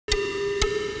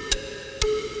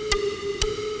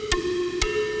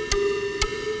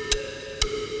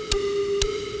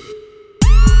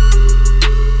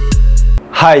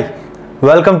Hi,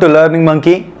 welcome to Learning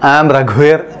Monkey. I am Raghu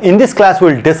here. In this class,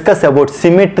 we will discuss about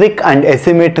symmetric and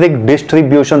asymmetric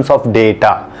distributions of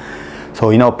data. So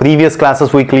in our previous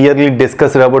classes, we clearly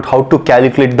discussed about how to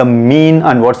calculate the mean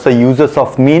and what's the uses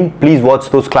of mean. Please watch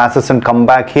those classes and come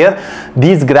back here.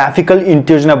 These graphical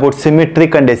intuition about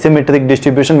symmetric and asymmetric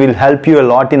distribution will help you a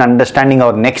lot in understanding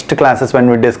our next classes when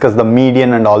we discuss the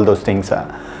median and all those things.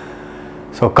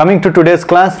 So coming to today's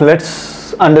class, let's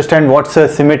understand what's a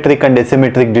symmetric and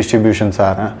asymmetric distributions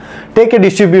are. Take a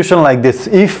distribution like this.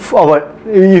 If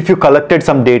you collected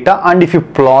some data and if you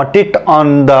plot it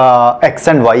on the x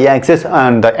and y axis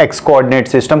and the x coordinate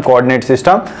system,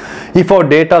 if our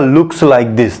data looks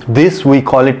like this we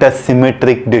call it a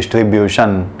symmetric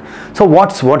distribution. So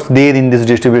what's there in this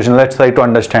distribution? Let's try to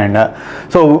understand.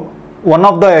 So one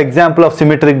of the example of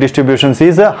symmetric distributions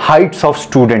is heights of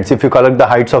students. If you collect the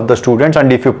heights of the students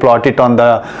and if you plot it on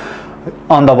the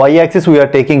y-axis, we are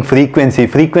taking frequency.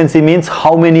 Frequency means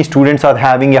how many students are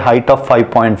having a height of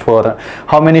 5.4,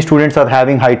 how many students are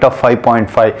having height of 5.5,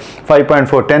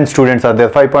 5.4, 10 students are there,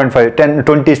 5.5, 10,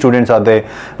 20 students are there.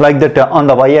 Like that, on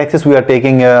the y-axis we are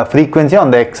taking frequency,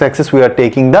 on the x-axis we are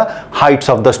taking the heights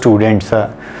of the students.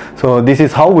 So this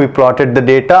is how we plotted the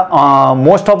data.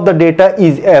 Most of the data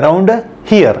is around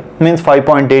here, means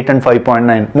 5.8 and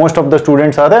 5.9. Most of the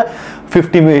students are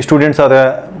 50 students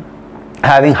are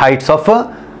having heights of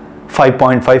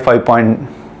 5.5,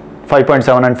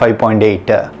 5.7 and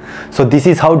 5.8. So this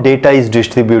is how data is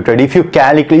distributed. If you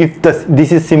calculate, if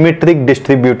this is symmetric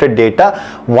distributed data,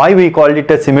 why we call it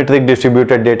a symmetric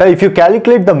distributed data? If you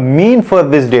calculate the mean for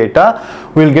this data,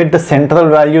 we'll get the central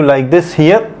value like this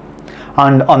here,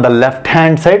 and on the left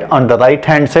hand side, on the right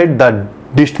hand side, the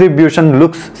distribution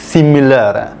looks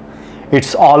similar.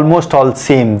 It's almost all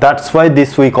same. That's why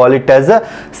this we call it as a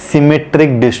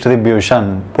symmetric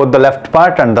distribution. Both the left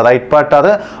part and the right part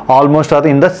are almost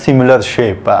in the similar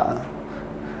shape.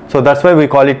 So that's why we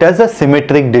call it as a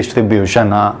symmetric distribution.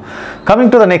 Coming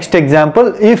to the next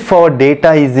example, if our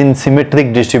data is in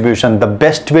symmetric distribution, the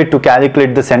best way to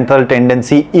calculate the central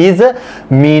tendency is a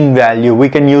mean value. We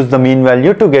can use the mean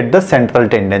value to get the central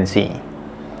tendency.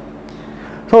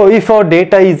 So if our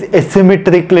data is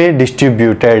asymmetrically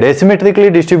distributed,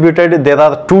 there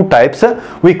are two types.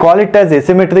 We call it as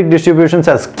asymmetric distributions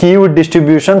as skewed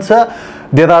distributions.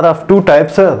 There are of two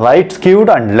types, right-skewed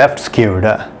and left-skewed.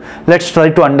 Let's try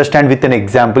to understand with an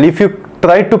example. If you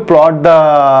try to plot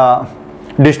the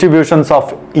distributions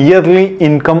of yearly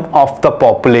income of the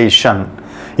population,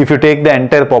 if you take the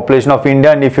entire population of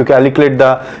India and if you calculate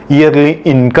the yearly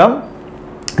income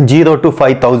 0 to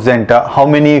 5,000, how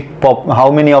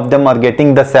many of them are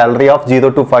getting the salary of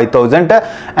 0 to 5,000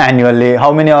 annually?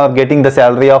 How many are getting the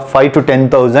salary of 5 to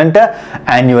 10,000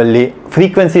 annually?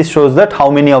 Frequency shows that how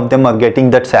many of them are getting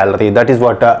that salary. That is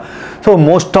what. So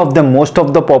most of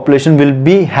the population will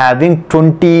be having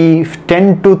 10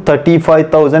 to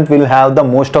 35,000. Will have the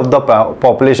most of the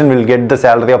population will get the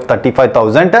salary of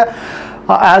 35,000.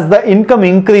 As the income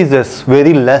increases,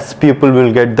 very less people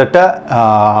will get that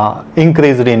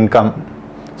increased income.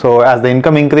 So as the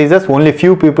income increases, only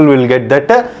few people will get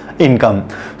that income.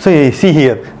 So you see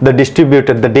here, the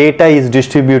data is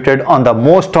distributed on the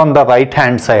most on the right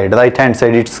hand side.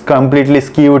 It's completely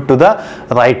skewed to the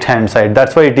right hand side.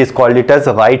 That's why it is called it as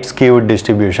right skewed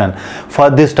distribution. For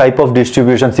this type of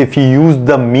distributions, if you use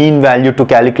the mean value to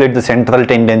calculate the central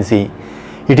tendency,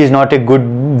 it is not a good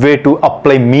way to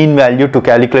apply mean value to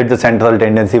calculate the central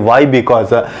tendency. Why?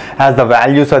 Because as the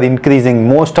values are increasing,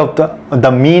 most of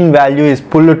the mean value is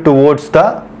pulled towards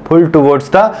the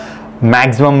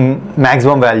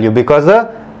maximum value, because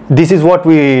this is what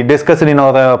we discussed in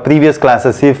our previous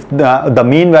classes. If the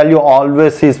mean value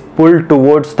always is pulled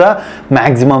towards the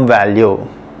maximum value.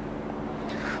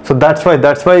 So that's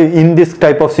why in this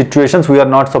type of situations we are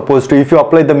not supposed to, if you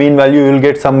apply the mean value, you will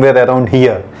get somewhere around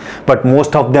here, but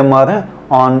most of them are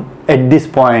at this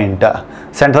point.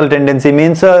 Central tendency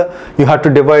means you have to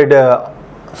divide,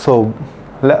 so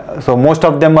most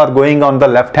of them are going on the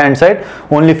left hand side,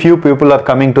 only few people are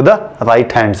coming to the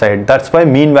right hand side. That's why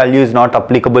mean value is not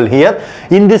applicable here.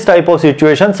 In this type of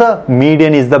situations,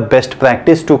 median is the best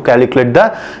practice to calculate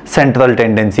the central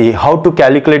tendency. How to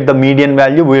calculate the median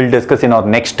value we will discuss in our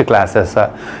next classes.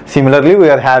 Similarly, we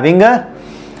are having a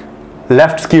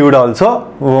left skewed also.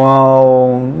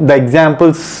 The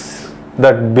examples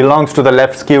that belongs to the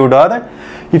left skewed are,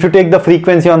 if you take the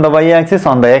frequency on the y-axis,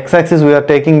 on the x-axis we are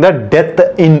taking the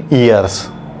death in years.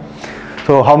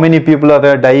 So how many people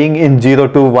are dying in 0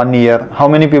 to 1 year? How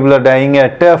many people are dying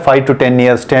at 5 to 10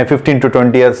 years, 15 to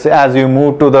 20 years? As you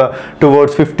move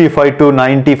towards 55 to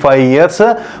 95 years,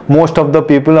 most of the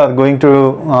people are going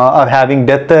to are having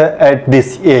death at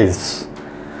this age.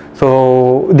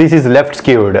 So this is left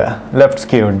skewed.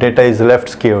 Data is left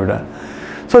skewed.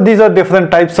 So these are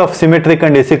different types of symmetric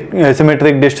and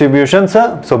asymmetric distributions.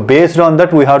 So based on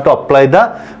that, we have to apply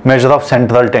the measure of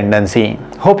central tendency.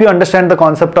 Hope you understand the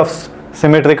concept of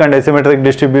symmetric and asymmetric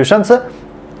distributions.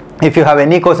 If you have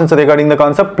any questions regarding the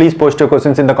concept, please post your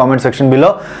questions in the comment section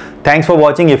below. Thanks for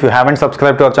watching. If you haven't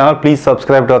subscribed to our channel, please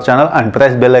subscribe to our channel and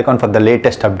press bell icon for the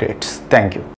latest updates.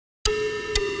 Thank you.